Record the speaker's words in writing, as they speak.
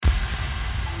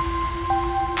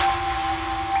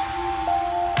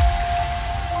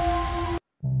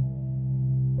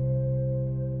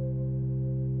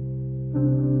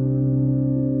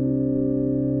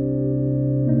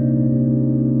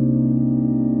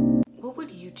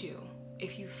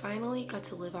got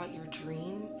to live out your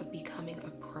dream of becoming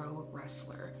a pro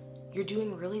wrestler. You're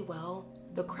doing really well,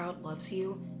 the crowd loves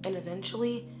you, and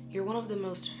eventually, you're one of the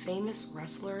most famous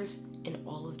wrestlers in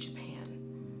all of Japan.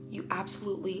 You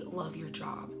absolutely love your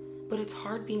job, but it's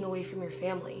hard being away from your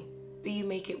family, but you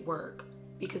make it work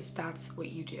because that's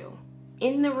what you do.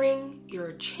 In the ring, you're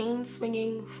a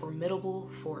chain-swinging, formidable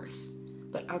force,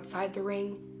 but outside the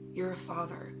ring, you're a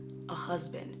father, a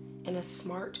husband, and a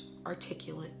smart,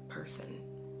 articulate person.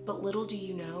 But little do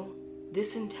you know,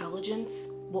 this intelligence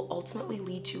will ultimately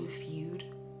lead to a feud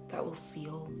that will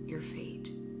seal your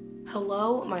fate.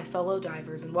 Hello, my fellow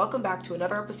divers, and welcome back to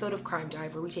another episode of Crime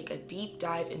Dive, where we take a deep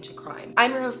dive into crime.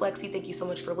 I'm your host, Lexi. Thank you so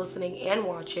much for listening and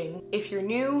watching. If you're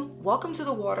new, welcome to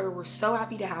the water. We're so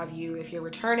happy to have you. If you're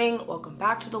returning, welcome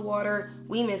back to the water.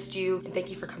 We missed you, and thank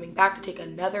you for coming back to take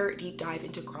another deep dive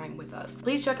into crime with us.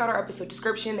 Please check out our episode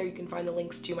description. There you can find the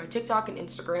links to my TikTok and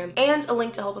Instagram, and a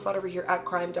link to help us out over here at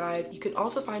Crime Dive. You can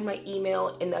also find my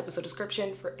email in the episode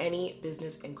description for any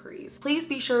business inquiries. Please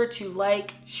be sure to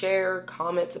like, share,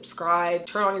 comment, subscribe,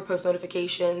 turn on your post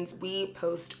notifications. We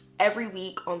post every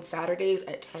week on Saturdays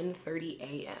at 10:30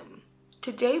 a.m.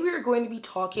 Today we are going to be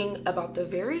talking about the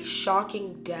very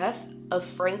shocking death of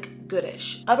Frank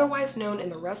Goodish, otherwise known in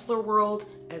the wrestler world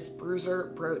as Bruiser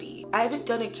Brody. I haven't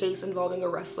done a case involving a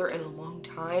wrestler in a long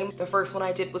time. The first one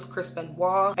I did was Chris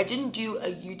Benoit. I didn't do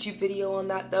a YouTube video on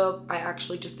that though. I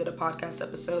actually just did a podcast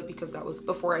episode because that was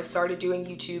before I started doing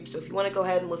YouTube. So if you want to go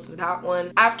ahead and listen to that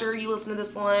one, after you listen to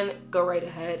this one, go right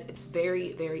ahead. It's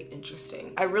very, very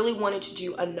interesting. I really wanted to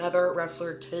do another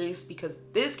wrestler case because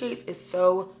this case is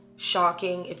so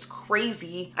shocking. It's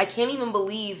crazy. I can't even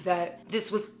believe that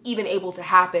this was even able to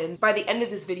happen. By the end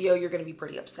of this video, you're going to be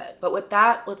pretty upset. But with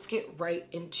that, let's get right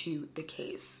into the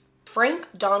case. Frank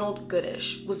Donald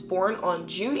Goodish was born on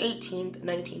June 18th,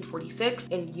 1946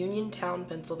 in Uniontown,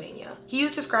 Pennsylvania. He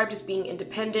was described as being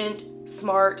independent,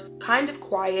 smart, kind of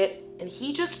quiet, and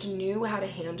he just knew how to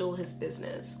handle his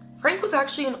business. Frank was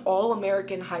actually an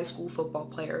all-American high school football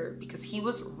player because he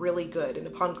was really good, and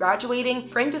upon graduating,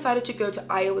 Frank decided to go to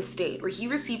Iowa State, where he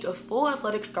received a full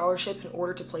athletic scholarship in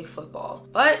order to play football.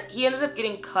 But he ended up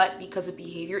getting cut because of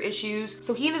behavior issues,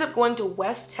 so he ended up going to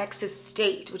West Texas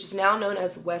State, which is now known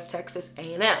as West Texas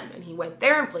A&M, and he went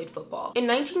there and played football. In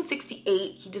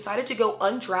 1968, he decided to go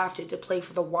undrafted to play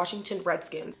for the Washington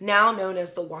Redskins, now known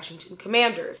as the Washington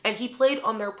Commanders, and he played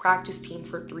on their practice team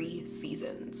for 3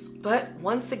 seasons. But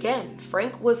once again,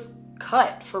 Frank was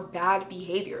cut for bad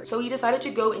behavior, so he decided to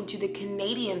go into the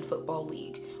Canadian Football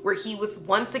League, where he was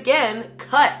once again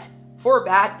cut for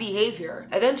bad behavior.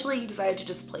 Eventually, he decided to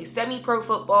just play semi-pro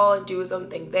football and do his own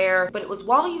thing there, but it was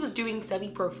while he was doing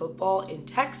semi-pro football in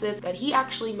Texas that he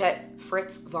actually met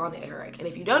Fritz von Erich. And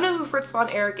if you don't know who Fritz von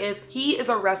Erich is, he is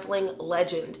a wrestling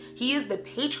legend. He is the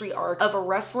patriarch of a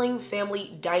wrestling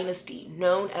family dynasty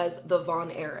known as the Von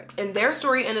Erichs. And their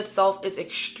story in itself is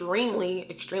extremely,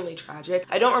 extremely tragic.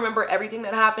 I don't remember everything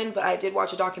that happened, but I did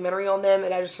watch a documentary on them,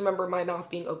 and I just remember my mouth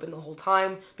being open the whole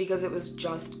time because it was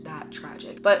just that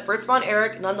tragic. But Fritz von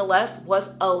Erich, nonetheless, was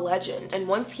a legend. And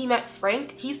once he met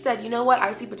Frank, he said, you know what,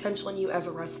 I see potential in you as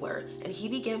a wrestler. And he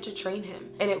began to train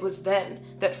him. And it was then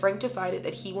that Frank decided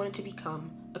that he wanted to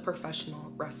become a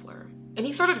professional wrestler. And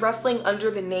he started wrestling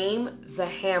under the name The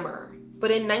Hammer.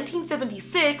 But in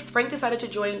 1976, Frank decided to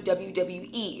join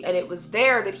WWE, and it was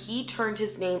there that he turned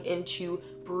his name into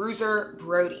Bruiser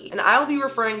Brody. And I'll be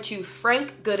referring to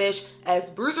Frank Goodish as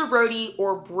Bruiser Brody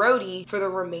or Brody for the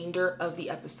remainder of the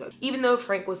episode. Even though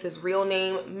Frank was his real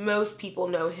name, most people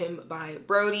know him by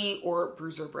Brody or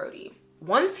Bruiser Brody.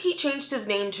 Once he changed his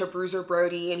name to Bruiser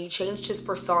Brody and he changed his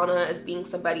persona as being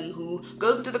somebody who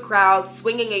goes into the crowd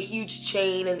swinging a huge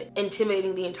chain and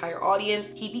intimidating the entire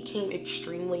audience, he became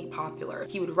extremely popular.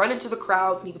 He would run into the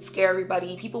crowds and he would scare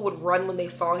everybody. People would run when they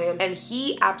saw him, and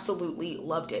he absolutely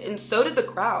loved it. And so did the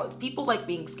crowds. People like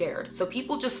being scared. So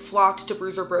people just flocked to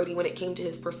Bruiser Brody when it came to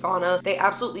his persona. They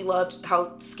absolutely loved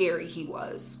how scary he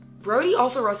was. Brody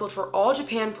also wrestled for All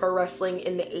Japan Pro Wrestling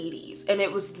in the 80s, and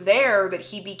it was there that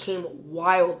he became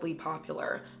wildly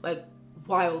popular,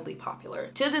 wildly popular.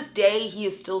 To this day, he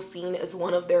is still seen as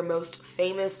one of their most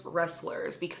famous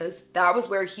wrestlers because that was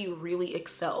where he really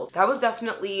excelled. That was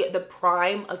definitely the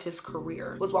prime of his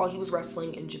career, was while he was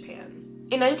wrestling in Japan.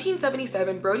 In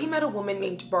 1977, Brody met a woman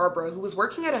named Barbara who was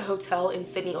working at a hotel in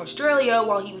Sydney, Australia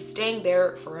while he was staying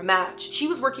there for a match. She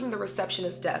was working the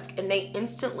receptionist desk and they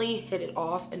instantly hit it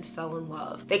off and fell in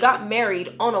love. They got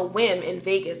married on a whim in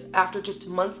Vegas after just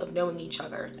months of knowing each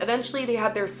other. Eventually, they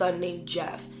had their son named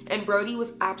Jeff, and Brody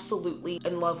was absolutely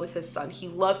in love with his son. He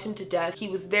loved him to death. He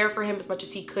was there for him as much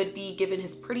as he could be given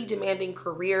his pretty demanding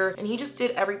career, and he just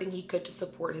did everything he could to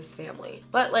support his family.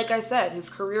 But like I said, his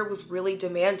career was really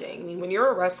demanding. I mean, when you're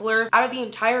a wrestler, out of the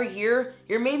entire year,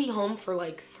 you're maybe home for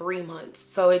like 3 months.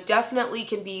 So it definitely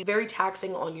can be very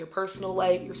taxing on your personal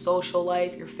life, your social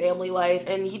life, your family life,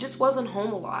 and he just wasn't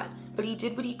home a lot. But he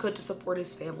did what he could to support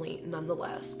his family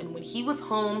nonetheless. And when he was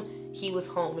home,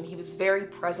 and he was very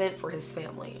present for his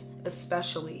family,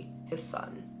 especially his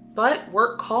son. But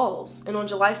work calls, and on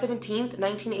July 17th,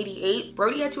 1988,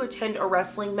 Brody had to attend a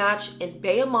wrestling match in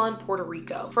Bayamon, Puerto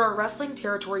Rico, for a wrestling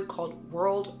territory called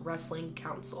World Wrestling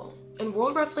Council. And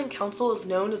World Wrestling Council is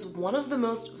known as one of the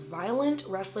most violent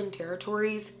wrestling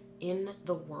territories in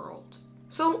the world.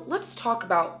 So let's talk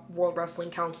about World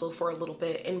Wrestling Council for a little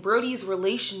bit and Brody's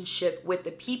relationship with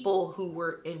the people who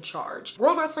were in charge.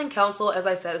 World Wrestling Council, as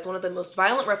I said, is one of the most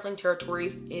violent wrestling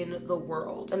territories in the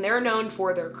world. And they're known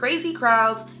for their crazy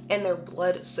crowds and their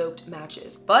blood-soaked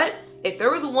matches. But if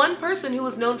there was one person who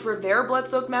was known for their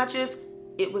blood-soaked matches,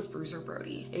 it was Bruiser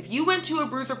Brody. If you went to a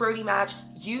Bruiser Brody match,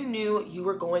 you knew you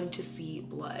were going to see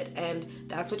blood, and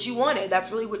that's what you wanted.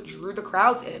 That's really what drew the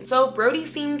crowds in. So Brody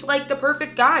seemed like the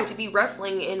perfect guy to be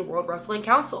wrestling in World Wrestling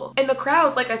Council. And the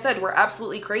crowds, like I said, were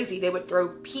absolutely crazy. They would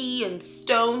throw pee and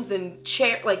stones and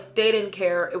like they didn't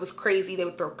care. It was crazy. They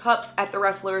would throw cups at the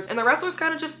wrestlers, and the wrestlers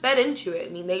kind of just fed into it.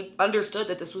 I mean, they understood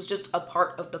that this was just a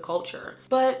part of the culture.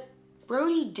 But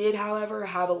Brody did, however,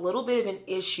 have a little bit of an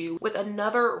issue with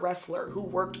another wrestler who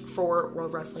worked for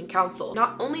World Wrestling Council.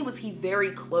 Not only was he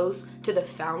very close to the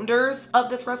founders of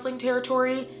this wrestling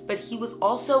territory, but he was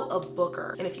also a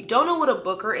booker. And if you don't know what a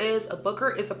booker is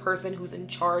a person who's in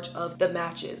charge of the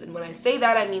matches. And when I say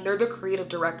that, I mean they're the creative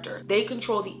director. They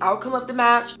control the outcome of the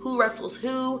match, who wrestles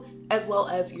who, as well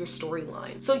as your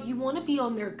storyline. So you want to be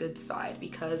on their good side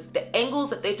because the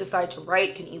angles that they decide to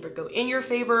write can either go in your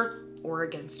favor or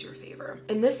against your favor.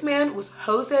 And this man was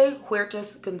Jose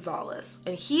Huertas Gonzalez,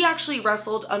 and he actually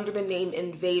wrestled under the name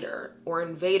Invader, or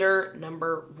Invader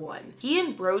number 1. He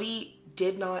and Brody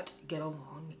did not get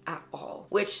along at all,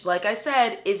 which, like I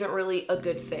said, isn't really a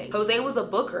good thing. Jose was a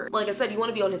booker. Like I said, you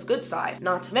want to be on his good side.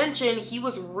 Not to mention, he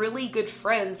was really good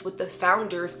friends with the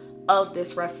founders of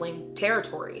this wrestling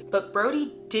territory. But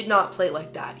Brody did not play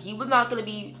like that. He was not going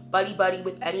to be buddy-buddy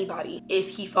with anybody if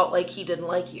he felt like he didn't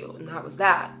like you, and that was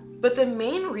that. But the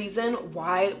main reason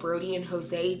why Brody and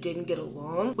Jose didn't get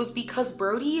along was because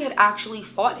Brody had actually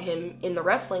fought him in the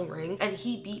wrestling ring and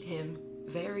he beat him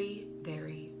very,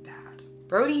 very bad.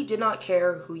 Brody did not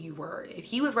care who you were. If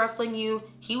he was wrestling you,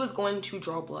 he was going to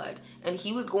draw blood and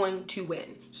he was going to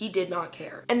win. He did not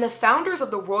care. And the founders of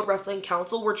the World Wrestling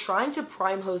Council were trying to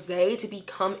prime Jose to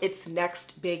become its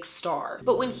next big star.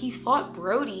 But when he fought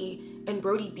Brody and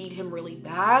Brody beat him really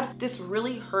bad, this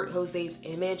really hurt Jose's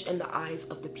image in the eyes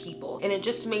of the people, and it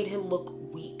just made him look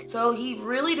weak. So he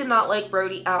really did not like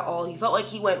Brody at all. He felt like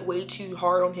he went way too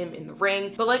hard on him in the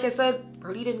ring. But like I said,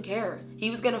 Brody didn't care. He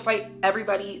was gonna fight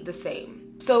everybody the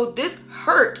same. So this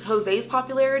hurt Jose's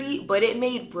popularity, but it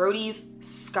made Brody's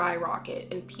skyrocket,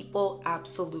 and people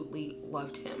absolutely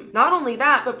loved him. Not only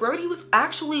that, but Brody was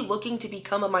actually looking to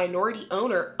become a minority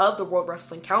owner of the World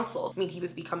Wrestling Council. I mean, he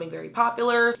was becoming very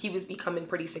popular, he was becoming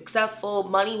pretty successful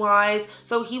money-wise,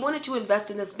 so he wanted to invest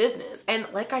in this business. And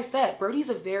like I said, Brody's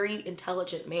a very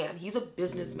intelligent man. He's a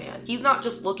businessman. He's not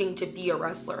just looking to be a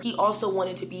wrestler. He also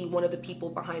wanted to be one of the people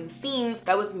behind the scenes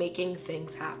that was making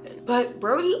things happen. But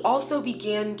Brody also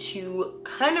began to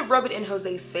kind of rub it in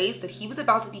Jose's face that he was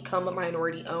about to become a minority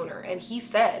owner, and he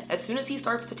said as soon as he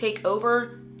starts to take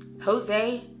over,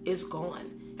 Jose is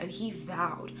gone, and he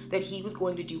vowed that he was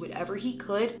going to do whatever he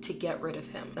could to get rid of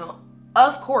him. Now,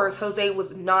 of course, Jose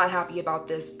was not happy about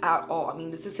this at all. I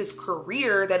mean, this is his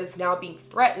career that is now being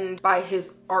threatened by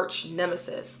his arch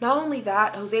nemesis. Not only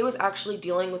that, Jose was actually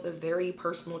dealing with a very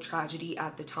personal tragedy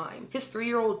at the time. His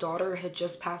 3-year-old daughter had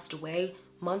just passed away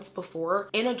months before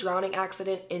in a drowning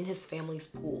accident in his family's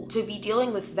pool. To be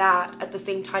dealing with that at the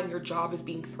same time your job is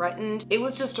being threatened, it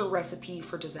was just a recipe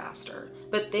for disaster.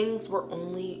 But things were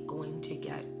only going to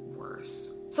get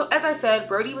worse. So as I said,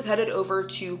 Brody was headed over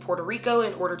to Puerto Rico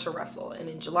in order to wrestle, and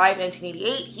in July of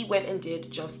 1988, he went and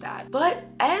did just that. But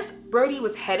as Brody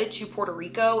was headed to Puerto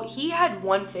Rico, he had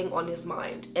one thing on his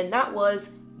mind, and that was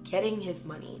getting his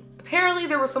money. Apparently,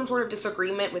 there was some sort of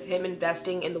disagreement with him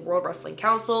investing in the World Wrestling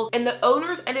Council, and the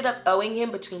owners ended up owing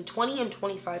him between $20,000 and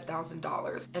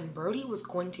 $25,000, and Brody was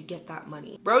going to get that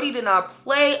money. Brody did not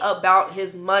play about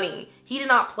his money. He did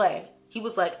not play. He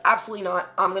was like, absolutely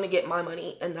not, I'm gonna get my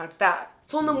money, and that's that.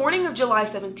 So on the morning of July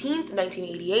 17th,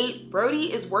 1988,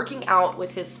 Brody is working out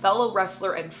with his fellow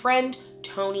wrestler and friend,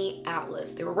 Tony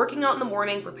Atlas. They were working out in the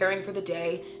morning, preparing for the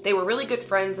day. They were really good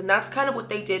friends, and that's kind of what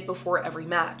they did before every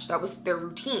match. That was their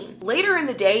routine. Later in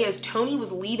the day, as Tony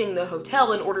was leaving the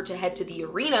hotel in order to head to the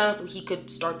arena so he could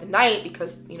start the night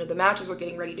because, the matches are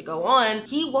getting ready to go on,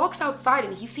 he walks outside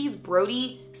and he sees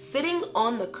Brody sitting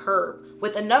on the curb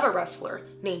with another wrestler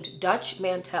named Dutch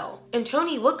Mantell. And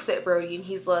Tony looks at Brody and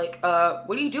he's like,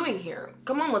 what are you doing here?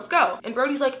 Come on, let's go. And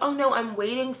Brody's like, oh no, I'm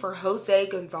waiting for Jose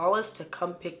Gonzalez to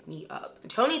come pick me up.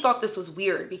 And Tony thought this was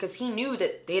weird because he knew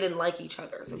that they didn't like each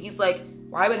other. So he's like,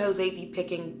 why would Jose be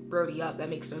picking Brody up? That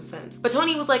makes no sense. But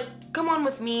Tony was like, come on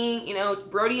with me.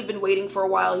 Brody had been waiting for a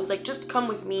while. He was like, just come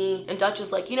with me. And Dutch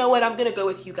is like, you know what? I'm gonna go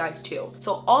with you guys too.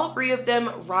 So all three of them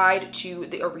ride to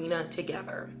the arena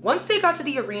together. Once they got to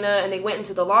the arena and they went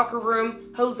into the locker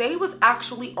room, Jose was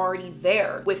actually already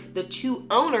there with the two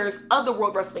owners of the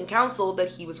World Wrestling Council that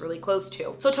he was really close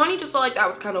to. So Tony just felt like that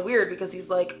was kind of weird because he's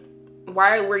like,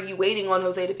 why were you waiting on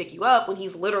Jose to pick you up when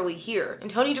he's literally here? And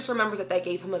Tony just remembers that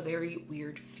gave him a very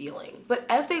weird feeling. But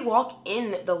as they walk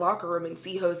in the locker room and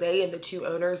see Jose and the two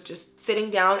owners just sitting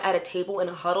down at a table in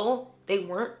a huddle, they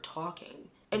weren't talking.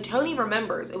 And Tony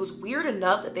remembers it was weird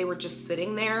enough that they were just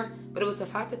sitting there, but it was the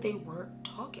fact that they weren't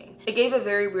talking. It gave a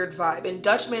very weird vibe. And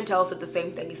Dutch Mantell said the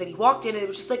same thing. He said he walked in and it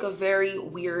was just like a very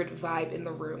weird vibe in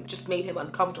the room. Just made him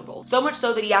uncomfortable. So much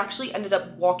so that he actually ended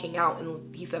up walking out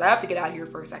and he said, I have to get out of here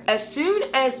for a second. As soon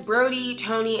as Brody,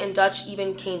 Tony, and Dutch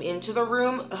even came into the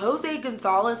room, Jose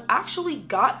Gonzalez actually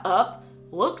got up,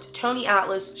 looked Tony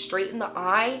Atlas straight in the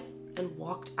eye, and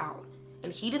walked out.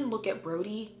 And he didn't look at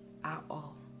Brody at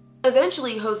all.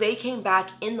 Eventually, Jose came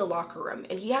back in the locker room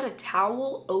and he had a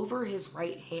towel over his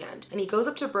right hand. And he goes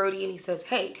up to Brody and he says,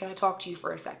 hey, can I talk to you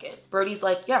for a second? Brody's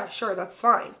like, yeah, sure, that's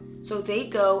fine. So they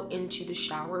go into the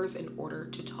showers in order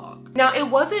to talk. Now, it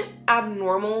wasn't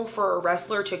abnormal for a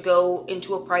wrestler to go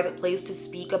into a private place to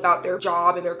speak about their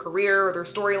job and their career or their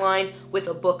storyline with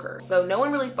a booker. So no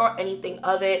one really thought anything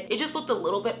of it. It just looked a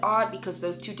little bit odd because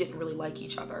those two didn't really like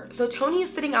each other. So Tony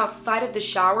is sitting outside of the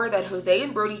shower that Jose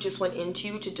and Brody just went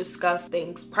into to discuss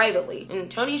things privately.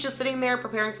 And Tony's just sitting there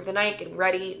preparing for the night, getting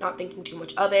ready, not thinking too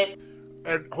much of it.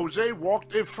 And Jose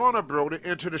walked in front of Brody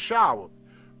into the shower.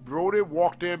 Brody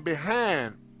walked in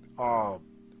behind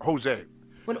Jose.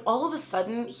 When all of a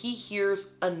sudden, he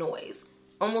hears a noise,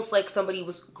 almost like somebody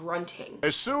was grunting.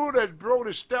 As soon as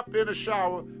Brody stepped in the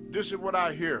shower, this is what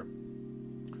I hear.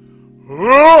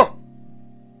 Ah!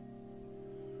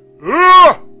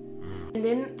 Ah! And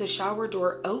then the shower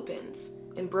door opens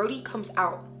and Brody comes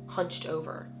out hunched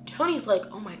over. Tony's like,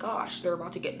 oh my gosh, they're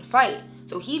about to get in a fight.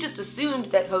 So he just assumed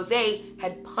that Jose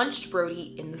had punched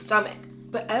Brody in the stomach.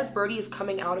 But as Brody is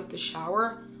coming out of the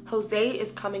shower, Jose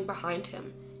is coming behind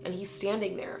him and he's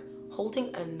standing there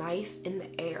holding a knife in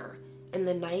the air, and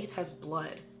the knife has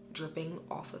blood dripping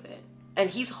off of it. And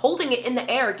he's holding it in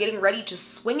the air, getting ready to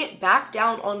swing it back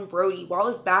down on Brody while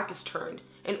his back is turned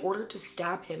in order to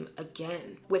stab him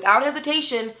again. Without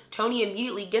hesitation, Tony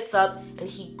immediately gets up and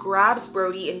he grabs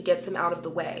Brody and gets him out of the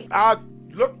way. I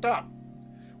looked up.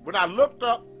 When I looked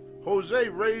up, Jose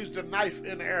raised the knife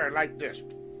in the air like this.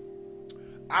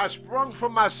 I sprung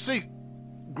from my seat,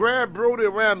 grabbed Brody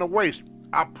around the waist.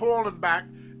 I pulled him back.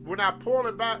 When I pulled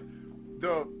him back,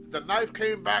 the knife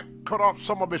came back, cut off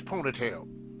some of his ponytail.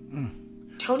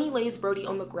 Tony lays Brody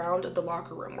on the ground of the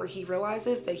locker room where he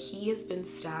realizes that he has been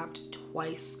stabbed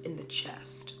twice in the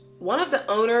chest. One of the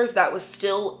owners that was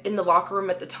still in the locker room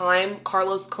at the time,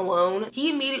 Carlos Colon, he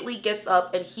immediately gets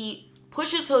up and he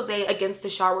pushes Jose against the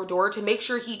shower door to make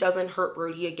sure he doesn't hurt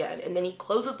Brody again. And then he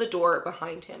closes the door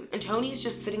behind him. And Tony's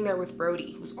just sitting there with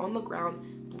Brody, who's on the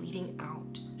ground bleeding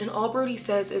out. And all Brody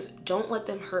says is, don't let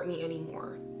them hurt me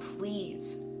anymore.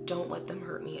 Please don't let them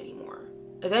hurt me anymore.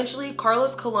 Eventually,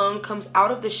 Carlos Colon comes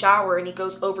out of the shower and he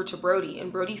goes over to Brody,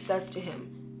 and Brody says to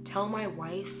him, tell my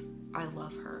wife I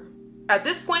love her. At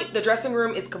this point, the dressing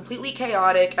room is completely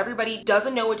chaotic. Everybody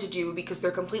doesn't know what to do because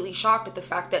they're completely shocked at the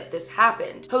fact that this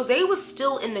happened. Jose was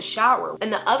still in the shower,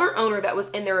 and the other owner that was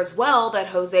in there as well, that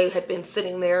Jose had been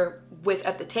sitting there with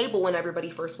at the table when everybody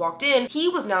first walked in, he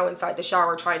was now inside the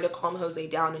shower trying to calm Jose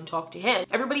down and talk to him.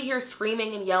 Everybody hears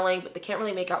screaming and yelling, but they can't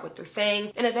really make out what they're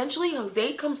saying. And eventually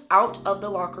Jose comes out of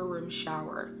the locker room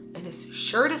shower and his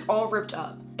shirt is all ripped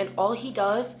up. And all he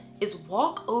does is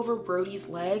walk over Brody's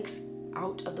legs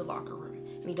out of the locker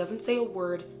room. and he doesn't say a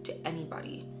word to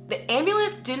anybody. The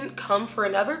ambulance didn't come for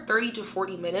another 30 to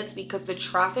 40 minutes because the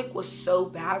traffic was so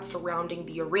bad surrounding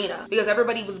the arena, because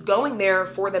everybody was going there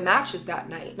for the matches that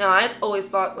night. Now, I always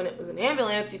thought when it was an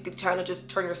ambulance, you could kind of just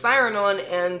turn your siren on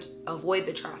and avoid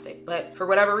the traffic, but for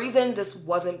whatever reason, this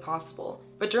wasn't possible.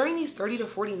 But during these 30 to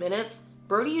 40 minutes,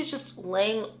 Brody is just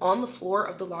laying on the floor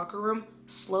of the locker room,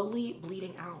 slowly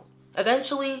bleeding out.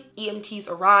 Eventually, EMTs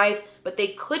arrive, but they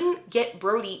couldn't get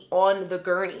Brody on the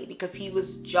gurney because he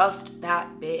was just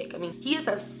that big. I mean, he is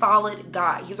a solid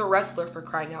guy. He's a wrestler, for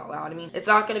crying out loud. I mean, it's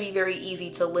not going to be very easy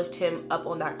to lift him up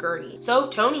on that gurney. So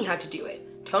Tony had to do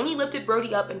it. Tony lifted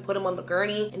Brody up and put him on the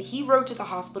gurney, and he rode to the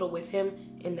hospital with him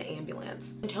in the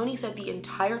ambulance. And Tony said the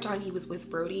entire time he was with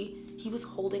Brody, he was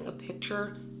holding a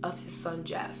picture of his son,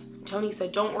 Jeff. Tony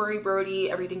said, "Don't worry,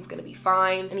 Brody, everything's gonna be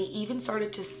fine." And he even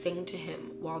started to sing to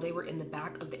him while they were in the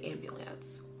back of the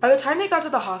ambulance. By the time they got to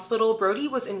the hospital, Brody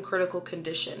was in critical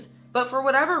condition. But for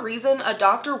whatever reason, a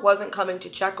doctor wasn't coming to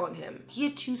check on him. He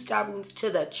had 2 stab wounds to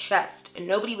the chest, and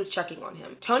nobody was checking on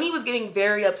him. Tony was getting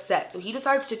very upset, so he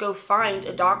decides to go find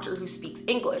a doctor who speaks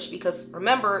English, because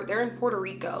remember, they're in Puerto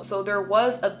Rico, so there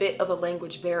was a bit of a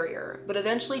language barrier. But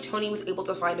eventually, Tony was able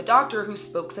to find a doctor who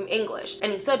spoke some English,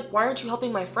 and he said, "Why aren't you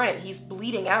helping my friend? He's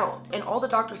bleeding out." And all the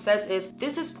doctor says is,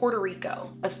 "This is Puerto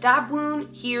Rico. A stab wound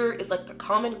here is like the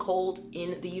common cold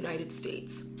in the United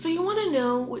States." So you want to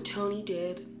know what Tony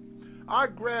did? I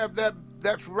grabbed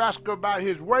that rascal by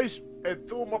his waist and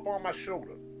threw him up on my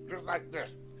shoulder, just like this.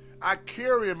 I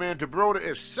carry him into Brody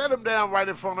and set him down right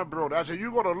in front of Brody. I said,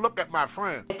 "You're going to look at my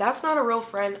friend." If that's not a real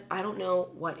friend, I don't know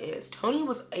what is. Tony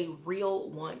was a real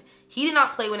one. He did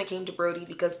not play when it came to Brody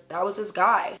because that was his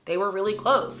guy. They were really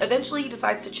close. Eventually, he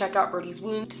decides to check out Brody's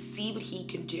wounds to see what he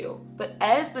can do. But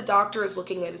as the doctor is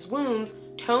looking at his wounds,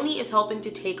 Tony is helping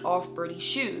to take off Brody's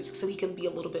shoes so he can be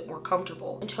a little bit more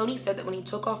comfortable. And Tony said that when he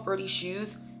took off Brody's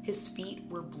shoes, his feet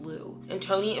were blue. And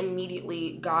Tony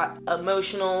immediately got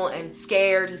emotional and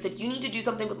scared. He said, "You need to do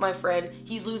something with my friend.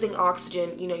 He's losing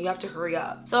oxygen. You have to hurry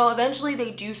up." So eventually they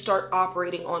do start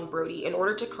operating on Brody in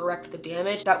order to correct the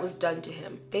damage that was done to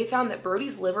him. They found that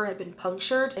Brody's liver had been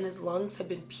punctured and his lungs had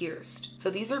been pierced. So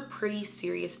these are pretty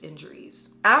serious injuries.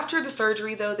 After the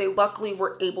surgery, though, they luckily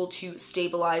were able to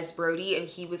stabilize Brody and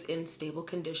he was in stable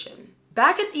condition.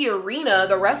 Back at the arena,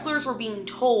 the wrestlers were being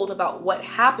told about what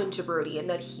happened to Brody and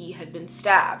that he had been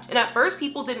stabbed. And at first,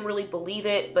 people didn't really believe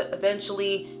it, but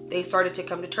eventually they started to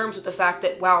come to terms with the fact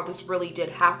that, wow, this really did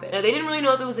happen. Now, they didn't really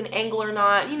know if it was an angle or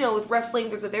not. With wrestling,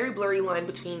 there's a very blurry line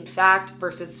between fact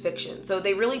versus fiction. So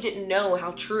they really didn't know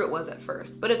how true it was at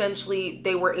first. But eventually,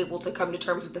 they were able to come to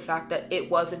terms with the fact that it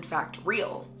was, in fact,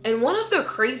 real. And one of the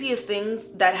craziest things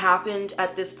that happened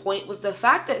at this point was the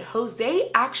fact that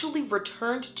Jose actually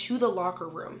returned to the locker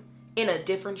room in a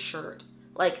different shirt.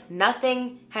 Like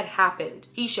nothing had happened.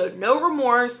 He showed no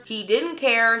remorse. He didn't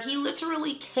care. He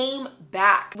literally came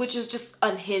back, which is just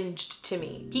unhinged to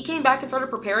me. He came back and started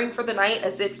preparing for the night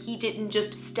as if he didn't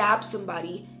just stab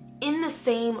somebody in the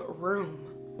same room.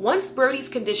 Once Brody's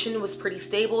condition was pretty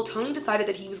stable, Tony decided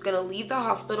that he was going to leave the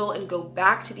hospital and go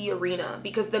back to the arena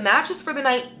because the matches for the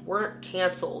night weren't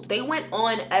canceled. They went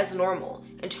on as normal,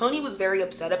 and Tony was very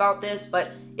upset about this,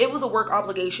 but it was a work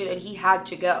obligation and he had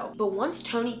to go. But once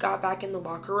Tony got back in the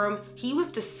locker room, he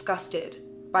was disgusted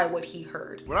by what he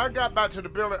heard. When I got back to the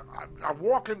building, I'm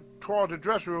walking towards the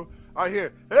dressing room. I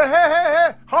hear, "Hey, hey, hey,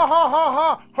 hey, ha, ha, ha,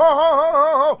 ha, ha, ha,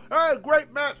 ha, ha, hey,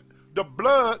 great match." The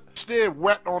blood still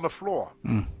wet on the floor.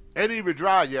 Ain't even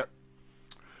dry yet.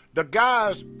 The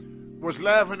guys was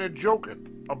laughing and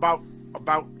joking about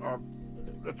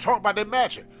talk about their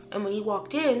matching. And when he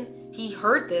walked in, he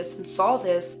heard this and saw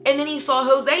this, and then he saw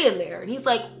Jose in there, and he's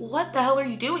like, "What the hell are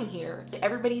you doing here?" And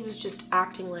everybody was just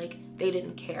acting like they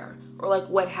didn't care, or like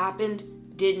what happened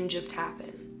didn't just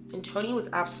happen. And Tony was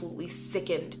absolutely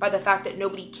sickened by the fact that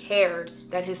nobody cared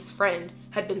that his friend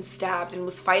had been stabbed and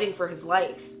was fighting for his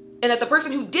life, and that the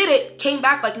person who did it came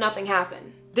back like nothing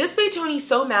happened. This made Tony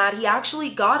so mad, he actually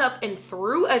got up and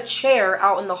threw a chair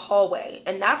out in the hallway.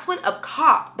 And that's when a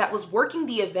cop that was working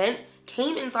the event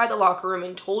came inside the locker room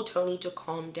and told Tony to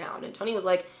calm down. And Tony was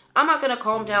like, "I'm not gonna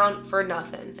calm down for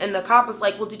nothing." And the cop was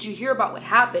like, "Well, did you hear about what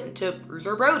happened to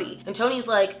Bruiser Brody?" And Tony's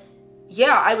like,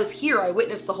 "Yeah, I was here. I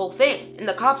witnessed the whole thing." And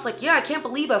the cop's like, "Yeah, I can't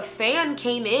believe a fan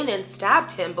came in and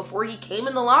stabbed him before he came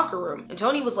in the locker room." And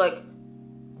Tony was like,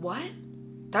 "What?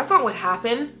 That's not what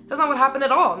happened. That's not what happened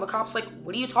at all." And the cop's like,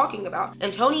 "What are you talking about?"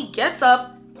 And Tony gets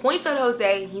up, points at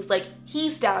Jose, and he's like, "He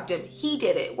stabbed him. He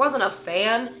did it. It wasn't a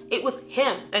fan. It was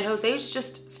him." And Jose's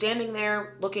just standing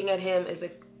there looking at him as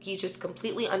if he's just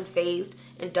completely unfazed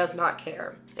and does not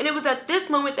care. And it was at this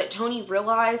moment that Tony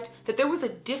realized that there was a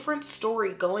different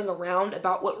story going around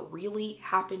about what really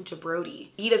happened to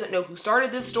Brody. He doesn't know who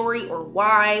started this story or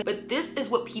why, but this is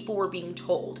what people were being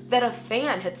told. That a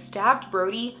fan had stabbed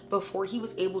Brody before he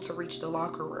was able to reach the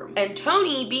locker room. And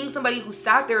Tony, being somebody who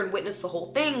sat there and witnessed the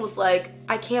whole thing, was like,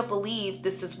 I can't believe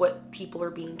this is what people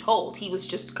are being told. He was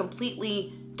just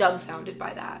completely dumbfounded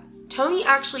by that. Tony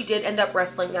actually did end up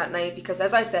wrestling that night because,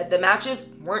 as I said, the matches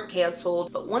weren't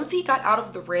canceled, but once he got out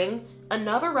of the ring,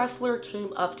 another wrestler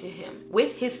came up to him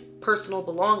with his personal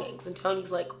belongings, and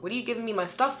Tony's like, what are you giving me my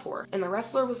stuff for? And the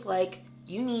wrestler was like,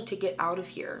 you need to get out of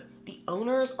here. The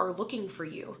owners are looking for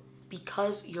you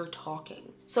because you're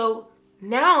talking. So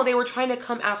now they were trying to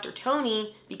come after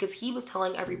Tony because he was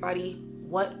telling everybody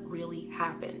what really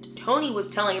happened. Tony was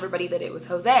telling everybody that it was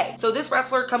Jose. So this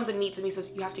wrestler comes and meets him. He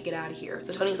says, you have to get out of here.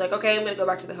 So Tony's like, okay, I'm gonna go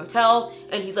back to the hotel.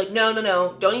 And he's like, no,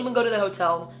 don't even go to the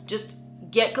hotel. Just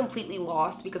get completely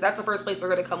lost because that's the first place they're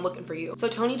gonna come looking for you. So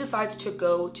Tony decides to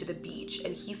go to the beach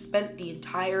and he spent the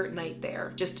entire night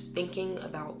there just thinking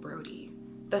about Brody.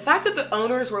 The fact that the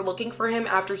owners were looking for him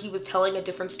after he was telling a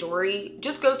different story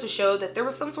just goes to show that there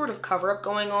was some sort of cover-up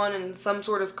going on and some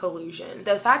sort of collusion.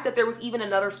 The fact that there was even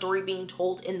another story being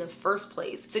told in the first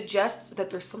place suggests that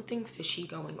there's something fishy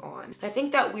going on. And I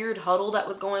think that weird huddle that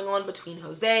was going on between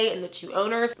Jose and the two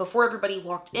owners before everybody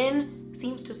walked in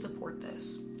seems to support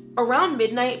this. Around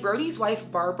midnight, Brody's wife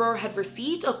Barbara had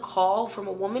received a call from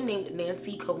a woman named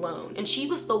Nancy Colon, and she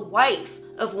was the wife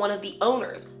of one of the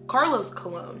owners, Carlos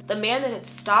Colon, the man that had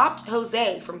stopped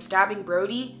Jose from stabbing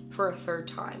Brody for a third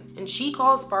time. And she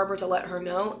calls Barbara to let her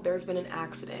know there's been an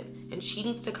accident and she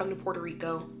needs to come to Puerto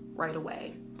Rico right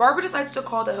away. Barbara decides to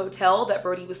call the hotel that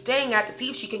Brody was staying at to see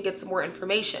if she can get some more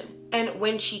information. And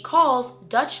when she calls,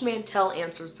 Dutch Mantell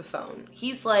answers the phone.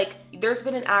 He's like, there's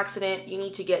been an accident, you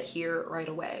need to get here right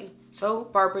away. So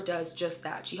Barbara does just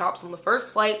that. She hops on the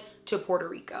first flight to Puerto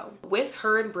Rico with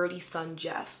her and Brody's son,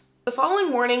 Jeff. The following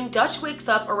morning, Dutch wakes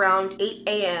up around 8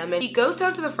 a.m. and he goes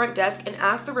down to the front desk and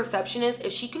asks the receptionist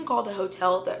if she can call the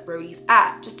hotel that Brody's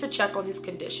at, just to check on his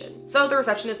condition. So the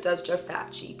receptionist does just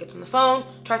that. She gets on the phone,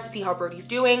 tries to see how Brody's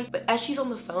doing, but as she's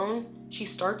on the phone, she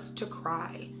starts to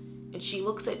cry. And she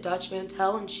looks at Dutch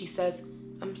Mantell and she says,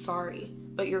 I'm sorry,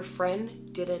 but your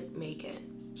friend didn't make it.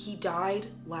 He died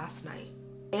last night.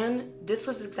 And this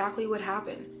was exactly what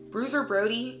happened. Bruiser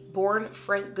Brody, born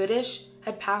Frank Goodish,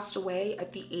 had passed away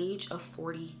at the age of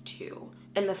 42.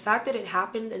 And the fact that it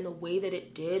happened in the way that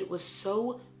it did was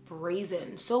so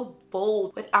brazen, so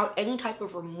bold, without any type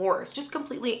of remorse, just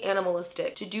completely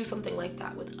animalistic to do something like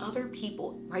that with other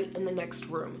people right in the next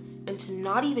room and to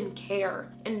not even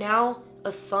care. And now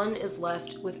a son is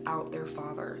left without their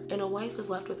father and a wife is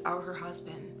left without her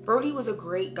husband. Brody was a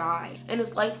great guy and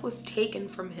his life was taken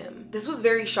from him. This was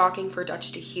very shocking for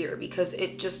Dutch to hear because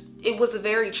it was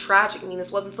very tragic. I mean,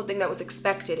 this wasn't something that was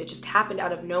expected. It just happened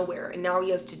out of nowhere and now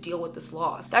he has to deal with this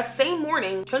loss. That same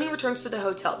morning, Tony returns to the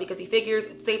hotel because he figures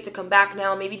it's safe to come back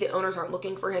now. Maybe the owners aren't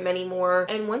looking for him anymore.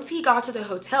 And once he got to the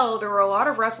hotel, there were a lot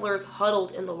of wrestlers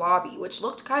huddled in the lobby, which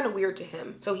looked kind of weird to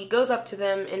him. So he goes up to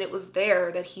them and it was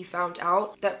there that he found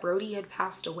out that Brody had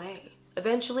passed away.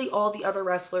 Eventually, all the other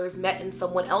wrestlers met in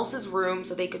someone else's room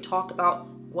so they could talk about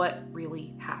what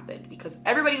really happened because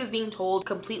everybody was being told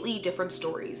completely different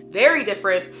stories, very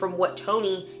different from what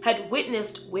Tony had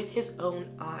witnessed with his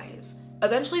own eyes.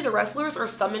 Eventually, the wrestlers are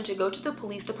summoned to go to the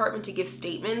police department to give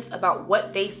statements about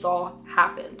what they saw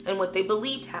happened and what they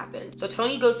believed happened. So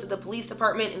Tony goes to the police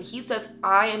department and he says,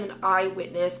 I am an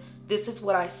eyewitness. This is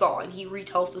what I saw. And he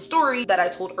retells the story that I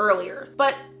told earlier.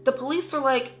 But the police are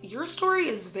like, your story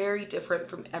is very different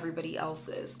from everybody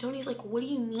else's. Tony's like, what do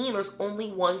you mean? There's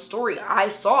only one story. I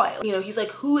saw it. You know, he's like,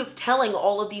 who is telling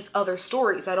all of these other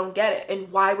stories? I don't get it.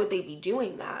 And why would they be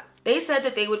doing that? They said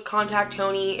that they would contact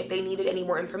Tony if they needed any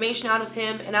more information out of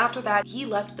him. And after that, he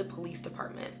left the police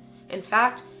department. In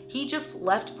fact, he just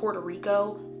left Puerto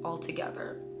Rico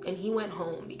altogether. And he went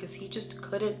home because he just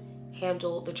couldn't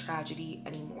handle the tragedy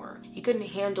anymore. He couldn't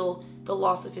handle the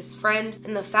loss of his friend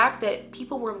and the fact that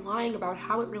people were lying about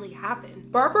how it really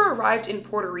happened. Barbara arrived in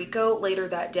Puerto Rico later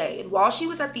that day, and while she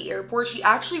was at the airport, she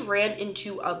actually ran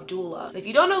into Abdullah. And if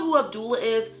you don't know who Abdullah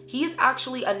is, he is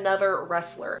actually another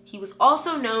wrestler. He was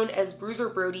also known as Bruiser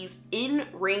Brody's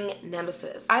in-ring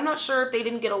nemesis. I'm not sure if they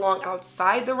didn't get along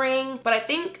outside the ring, but I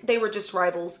think they were just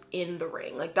rivals in the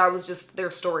ring. Like, that was just their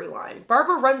storyline.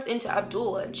 Barbara runs into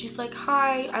Abdullah and she's like,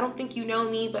 hi, I don't think you know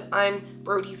me, but I'm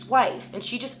Brody's wife. And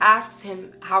she just asks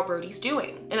him how Brody's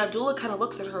doing. And Abdullah kind of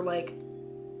looks at her like,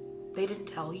 they didn't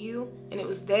tell you? And it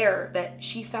was there that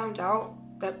she found out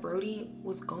that Brody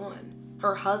was gone.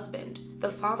 Her husband, the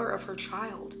father of her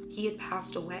child, he had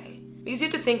passed away. Because you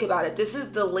have to think about it, this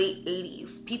is the late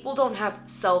 80s. People don't have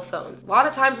cell phones. A lot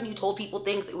of times when you told people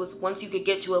things, it was once you could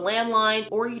get to a landline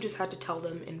or you just had to tell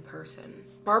them in person.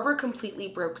 Barbara completely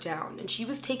broke down and she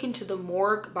was taken to the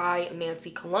morgue by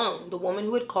Nancy Cologne, the woman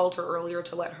who had called her earlier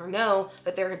to let her know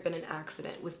that there had been an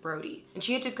accident with Brody. And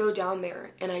she had to go down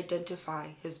there and identify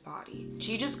his body.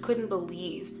 She just couldn't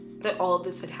believe that all of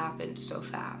this had happened so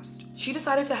fast. She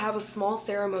decided to have a small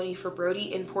ceremony for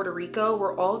Brody in Puerto Rico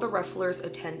where all of the wrestlers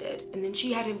attended, and then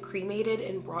she had him cremated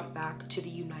and brought back to the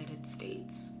United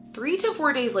States. 3 to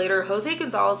 4 days later, Jose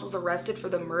Gonzalez was arrested for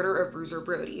the murder of Bruiser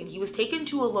Brody, and he was taken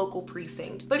to a local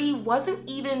precinct, but he wasn't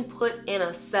even put in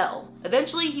a cell.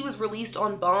 Eventually, he was released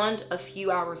on bond a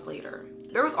few hours later.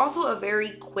 There was also a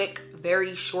very quick,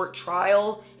 very short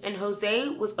trial, and Jose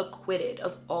was acquitted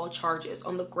of all charges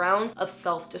on the grounds of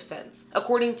self-defense.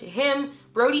 According to him,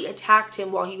 Brody attacked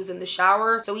him while he was in the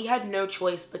shower, so he had no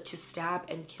choice but to stab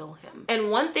and kill him.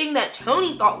 And one thing that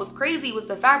Tony thought was crazy was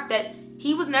the fact that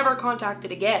he was never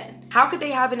contacted again. How could they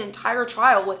have an entire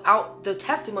trial without the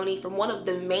testimony from one of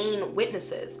the main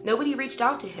witnesses? Nobody reached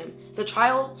out to him. The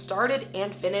trial started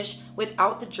and finished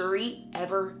without the jury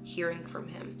ever hearing from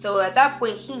him. So at that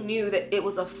point, he knew that it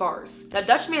was a farce. Now,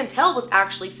 Dutch Mantell was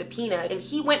actually subpoenaed and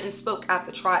he went and spoke at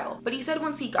the trial. But he said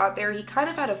once he got there, he kind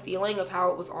of had a feeling of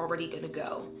how it was already going to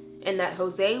go and that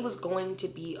Jose was going to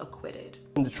be acquitted.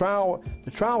 The trial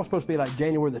was supposed to be like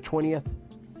January the 20th.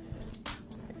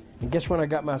 And guess when I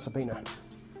got my subpoena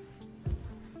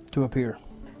to appear?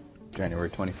 January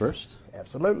 21st?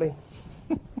 Absolutely.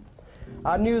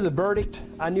 I knew the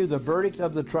verdict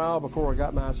of the trial before I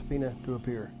got my subpoena to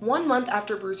appear. 1 month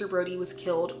after Bruiser Brody was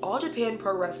killed, All Japan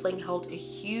Pro Wrestling held a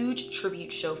huge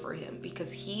tribute show for him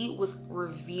because he was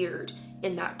revered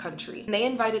in that country. And they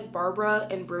invited Barbara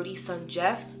and Brody's son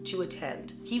Jeff to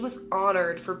attend. He was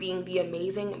honored for being the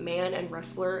amazing man and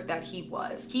wrestler that he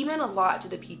was. He meant a lot to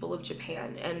the people of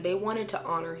Japan and they wanted to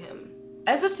honor him.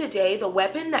 As of today, the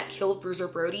weapon that killed Bruiser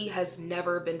Brody has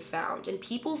never been found, and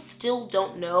people still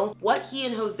don't know what he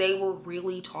and Jose were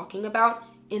really talking about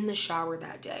in the shower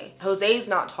that day. Jose's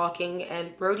not talking,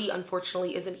 and Brody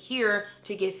unfortunately isn't here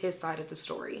to give his side of the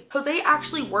story. Jose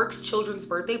actually works children's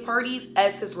birthday parties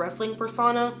as his wrestling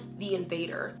persona, the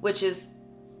Invader, which is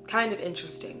kind of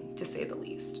interesting to say the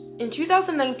least. In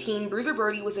 2019, Bruiser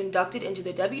Brody was inducted into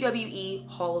the WWE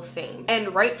Hall of Fame,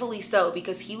 and rightfully so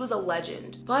because he was a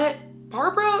legend. But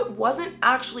Barbara wasn't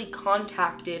actually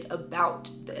contacted about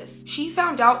this. She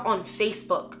found out on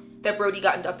Facebook that Brody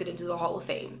got inducted into the Hall of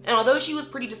Fame. And although she was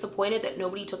pretty disappointed that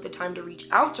nobody took the time to reach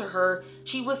out to her,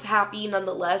 she was happy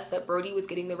nonetheless that Brody was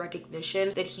getting the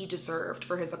recognition that he deserved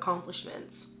for his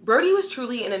accomplishments. Brody was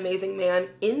truly an amazing man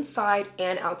inside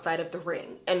and outside of the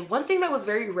ring. And one thing that was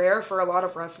very rare for a lot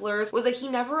of wrestlers was that he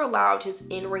never allowed his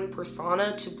in-ring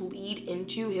persona to bleed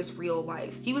into his real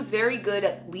life. He was very good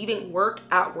at leaving work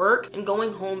at work and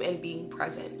going home and being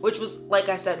present, which was, like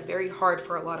I said, very hard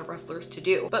for a lot of wrestlers to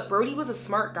do. But Brody was a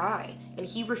smart guy and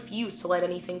he refused to let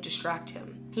anything distract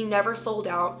him. He never sold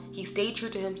out. He stayed true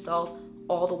to himself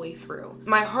all the way through.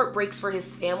 My heart breaks for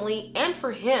his family and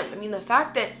for him. I mean, the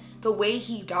fact that the way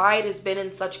he died has been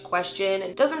in such question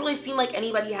and it doesn't really seem like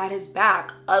anybody had his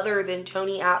back other than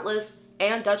Tony Atlas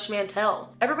and Dutch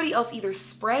Mantell. Everybody else either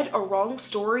spread a wrong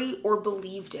story or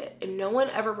believed it, and no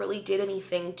one ever really did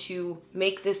anything to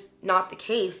make this not the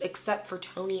case except for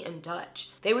Tony and Dutch.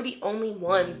 They were the only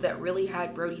ones that really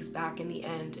had Brody's back in the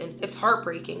end, and it's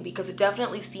heartbreaking because it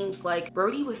definitely seems like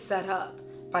Brody was set up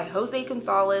by Jose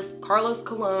Gonzalez, Carlos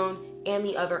Colon, and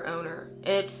the other owner.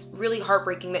 And it's really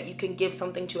heartbreaking that you can give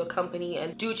something to a company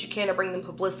and do what you can to bring them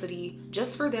publicity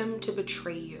just for them to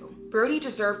betray you. Brody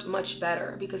deserved much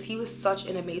better because he was such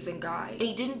an amazing guy, and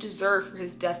he didn't deserve for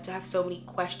his death to have so many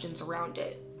questions around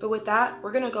it. But with that,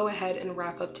 we're gonna go ahead and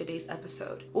wrap up today's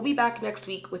episode. We'll be back next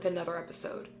week with another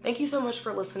episode. Thank you so much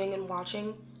for listening and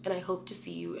watching, and I hope to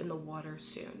see you in the water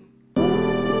soon.